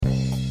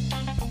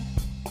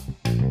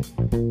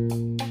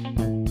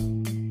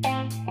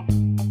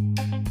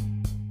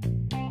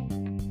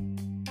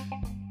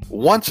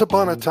Once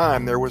upon a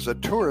time, there was a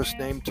tourist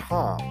named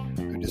Tom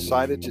who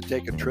decided to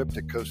take a trip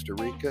to Costa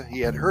Rica.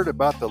 He had heard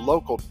about the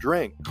local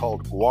drink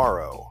called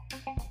GUARO.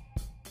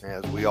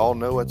 As we all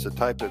know, it's a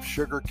type of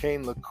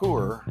sugarcane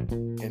liqueur,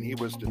 and he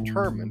was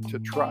determined to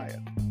try it.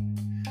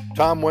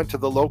 Tom went to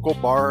the local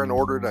bar and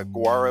ordered a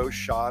GUARO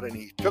shot, and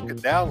he took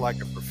it down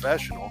like a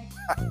professional.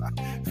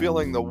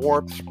 Feeling the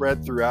warmth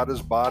spread throughout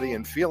his body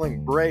and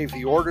feeling brave,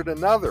 he ordered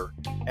another,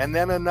 and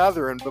then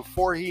another, and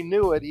before he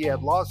knew it, he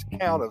had lost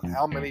count of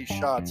how many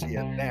shots he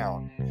had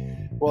downed.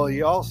 Well,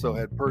 he also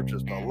had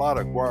purchased a lot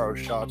of GUARO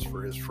shots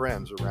for his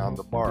friends around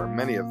the bar,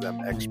 many of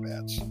them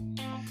expats.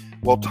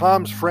 Well,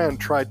 Tom's friend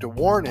tried to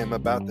warn him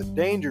about the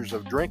dangers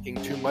of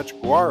drinking too much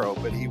GUARO,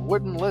 but he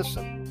wouldn't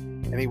listen.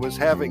 And he was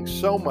having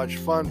so much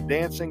fun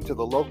dancing to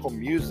the local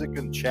music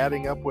and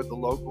chatting up with the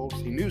locals.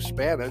 He knew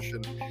Spanish,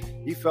 and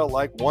he felt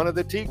like one of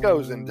the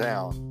ticos in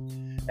town.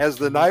 As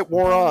the night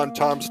wore on,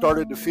 Tom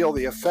started to feel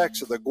the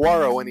effects of the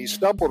GUARO, and he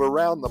stumbled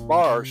around the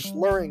bar,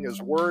 slurring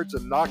his words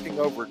and knocking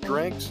over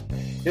drinks.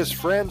 His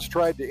friends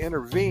tried to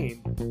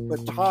intervene,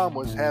 but Tom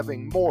was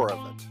having more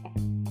of it.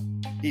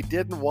 He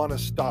didn't want to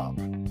stop.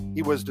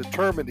 He was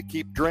determined to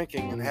keep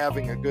drinking and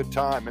having a good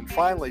time, and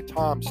finally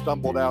Tom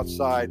stumbled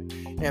outside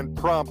and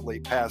promptly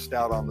passed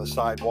out on the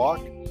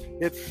sidewalk.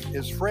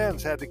 His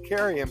friends had to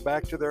carry him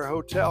back to their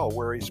hotel,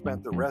 where he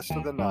spent the rest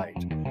of the night,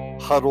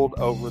 huddled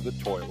over the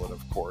toilet,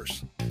 of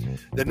course.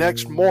 The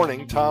next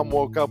morning, Tom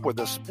woke up with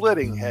a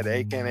splitting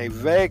headache and a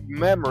vague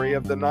memory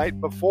of the night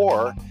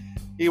before.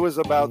 He was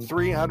about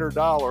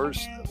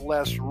 $300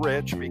 less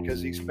rich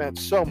because he spent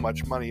so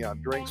much money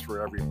on drinks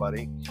for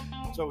everybody.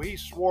 So he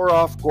swore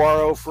off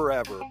GUARO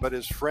forever, but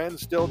his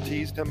friends still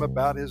teased him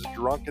about his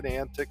drunken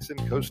antics in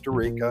Costa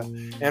Rica,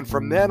 and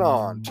from then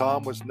on,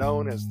 Tom was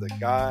known as the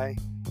guy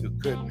who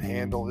couldn't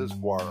handle his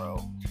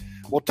GUARO.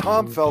 Well,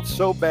 Tom felt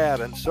so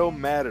bad and so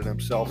mad at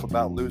himself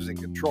about losing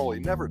control.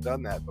 He'd never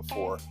done that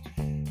before,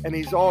 and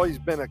he's always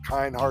been a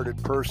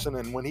kind-hearted person,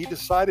 and when he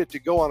decided to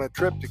go on a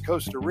trip to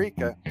Costa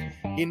Rica,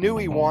 he knew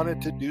he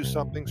wanted to do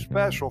something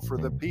special for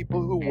the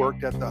people who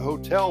worked at the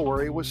hotel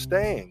where he was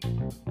staying.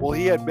 Well,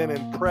 he had been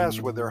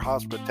impressed with their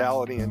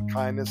hospitality and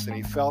kindness, and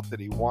he felt that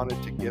he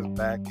wanted to give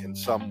back in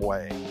some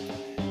way.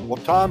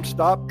 Well, Tom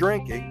stopped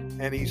drinking,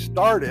 and he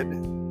started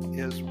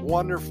his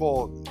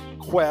wonderful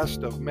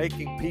quest of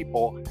making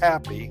people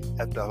happy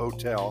at the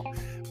hotel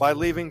by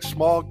leaving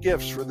small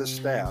gifts for the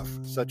staff,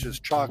 such as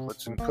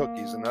chocolates and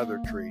cookies and other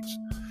treats.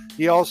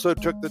 He also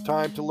took the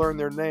time to learn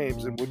their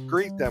names and would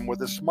greet them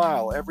with a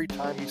smile every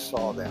time he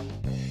saw them.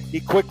 He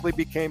quickly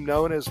became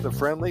known as the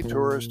friendly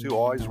tourist who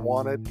always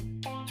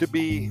wanted to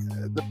be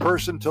the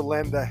person to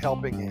lend a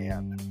helping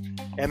hand.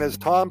 And as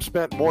Tom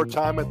spent more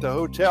time at the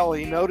hotel,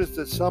 he noticed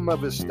that some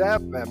of his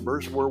staff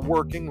members were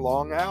working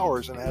long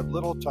hours and had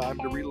little time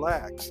to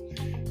relax.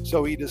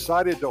 So he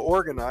decided to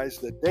organize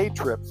the day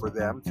trip for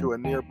them to a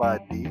nearby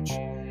beach.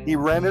 He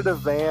rented a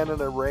van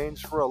and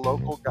arranged for a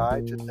local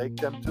guide to take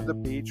them to the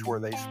beach, where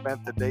they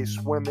spent the day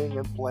swimming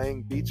and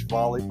playing beach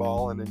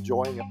volleyball and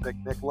enjoying a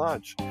picnic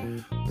lunch.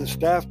 The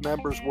staff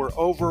members were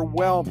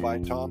overwhelmed by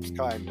Tom's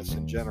kindness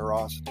and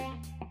generosity.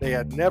 They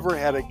had never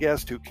had a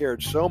guest who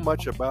cared so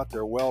much about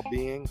their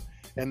well-being,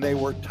 and they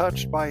were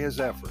touched by his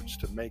efforts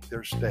to make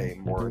their stay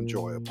more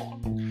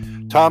enjoyable.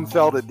 Tom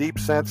felt a deep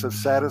sense of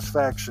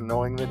satisfaction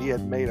knowing that he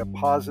had made a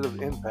positive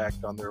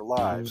impact on their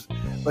lives.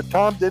 But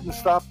Tom didn't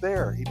stop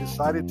there. He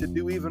decided to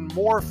do even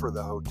more for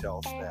the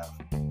hotel staff.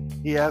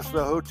 He asked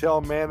the hotel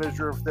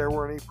manager if there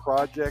were any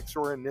projects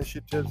or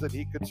initiatives that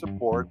he could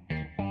support.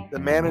 The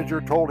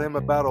manager told him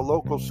about a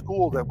local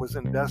school that was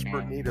in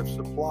desperate need of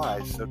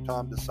supplies, so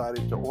Tom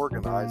decided to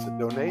organize a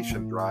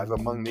donation drive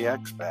among the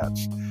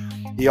expats.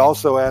 He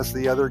also asked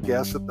the other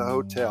guests at the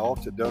hotel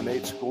to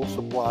donate school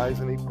supplies,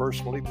 and he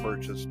personally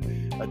purchased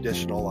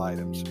additional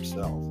items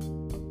himself.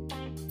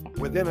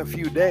 Within a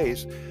few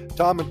days,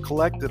 Tom had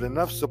collected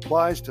enough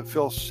supplies to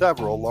fill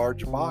several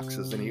large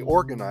boxes, and he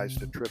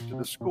organized a trip to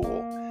the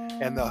school.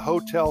 And the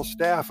hotel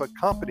staff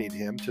accompanied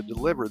him to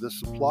deliver the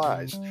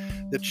supplies.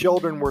 The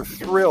children were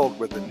thrilled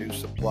with the new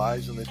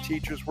supplies, and the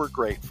teachers were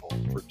grateful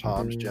for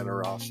Tom's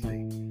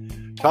generosity.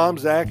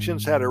 Tom's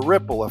actions had a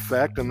ripple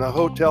effect, and the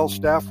hotel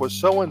staff was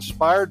so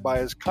inspired by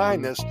his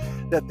kindness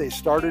that they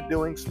started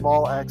doing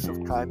small acts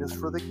of kindness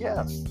for the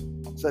guests,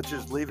 such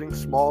as leaving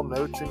small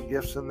notes and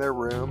gifts in their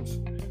rooms.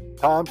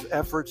 Tom's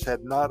efforts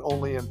had not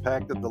only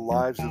impacted the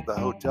lives of the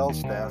hotel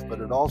staff,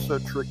 but it also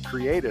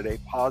created a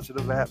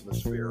positive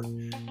atmosphere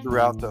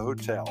throughout the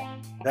hotel.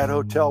 That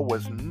hotel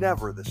was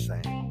never the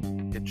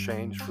same. It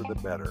changed for the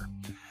better.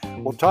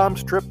 Well,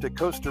 Tom's trip to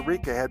Costa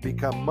Rica had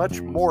become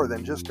much more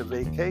than just a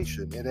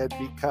vacation. It had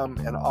become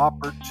an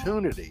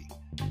opportunity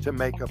to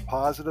make a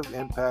positive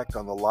impact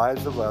on the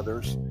lives of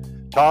others.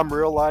 Tom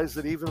realized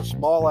that even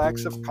small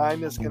acts of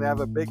kindness can have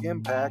a big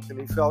impact, and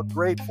he felt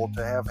grateful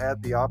to have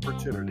had the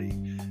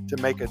opportunity to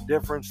make a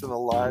difference in the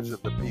lives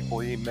of the people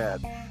he met.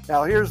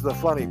 Now, here's the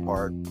funny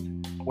part.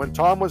 When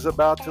Tom was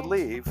about to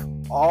leave,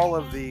 all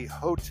of the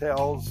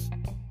hotel's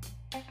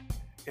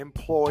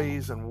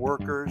employees and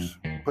workers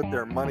put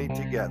their money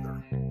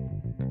together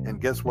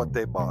And guess what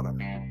they bought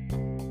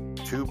him?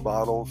 2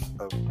 bottles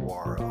of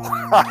GUARO.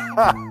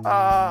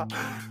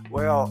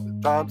 Well,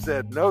 Tom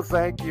said no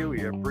thank you.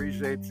 He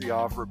appreciates the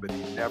offer, but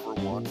he never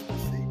wants to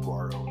see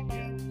GUARO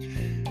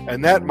again.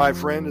 And that, my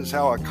friend, is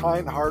how a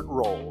kind heart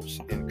rolls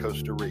in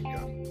Costa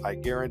Rica. I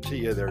guarantee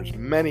you there's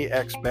many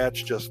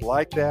expats just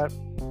like that.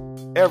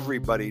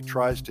 Everybody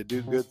tries to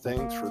do good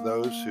things for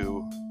those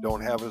who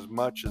don't have as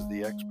much as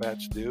the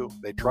expats do.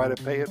 They try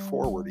to pay it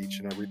forward each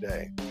and every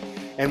day.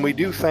 And we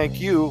do thank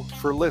you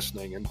for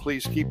listening. And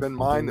please keep in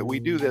mind that we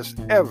do this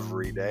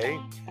every day.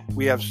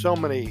 We have so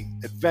many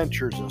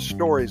adventures and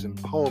stories and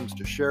poems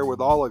to share with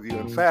all of you.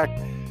 In fact,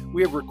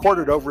 we have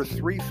recorded over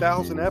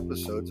 3,000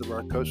 episodes of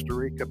our Costa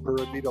Rica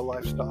Pura Vida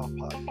lifestyle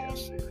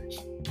podcast series.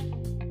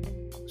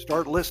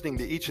 Start listening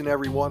to each and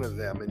every one of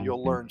them, and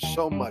you'll learn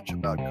so much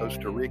about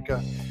Costa Rica,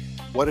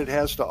 what it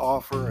has to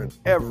offer, and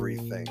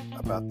everything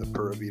about the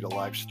Pura Vida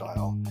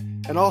lifestyle.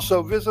 And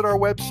also visit our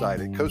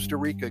website at Costa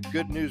Rica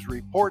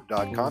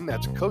GoodNewsReport.com.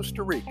 That's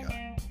Costa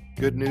Rica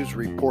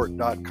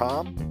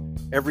GoodNewsReport.com.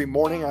 Every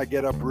morning I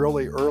get up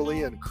really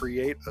early and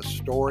create a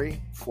story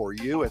for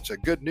you. It's a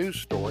good news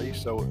story.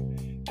 So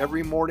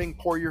every morning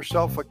pour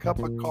yourself a cup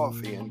of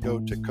coffee and go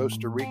to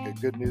Costa Rica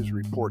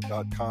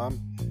GoodNewsReport.com.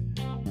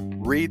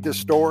 Read the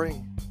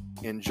story.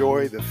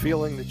 Enjoy the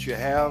feeling that you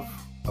have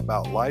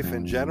about life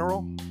in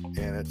general.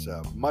 And it's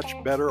a much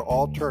better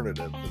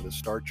alternative than to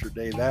start your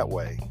day that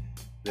way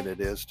than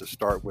it is to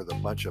start with a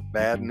bunch of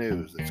bad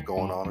news that's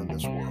going on in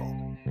this world.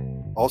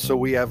 Also,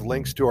 we have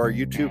links to our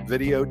YouTube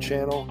video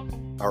channel,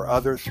 our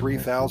other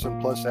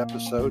 3,000 plus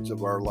episodes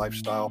of our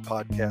lifestyle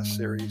podcast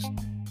series,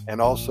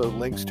 and also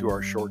links to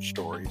our short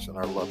stories and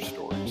our love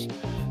stories.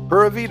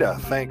 Pura Vida,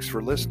 thanks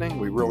for listening.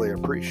 We really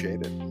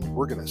appreciate it.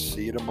 We're going to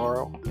see you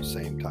tomorrow,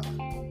 same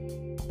time.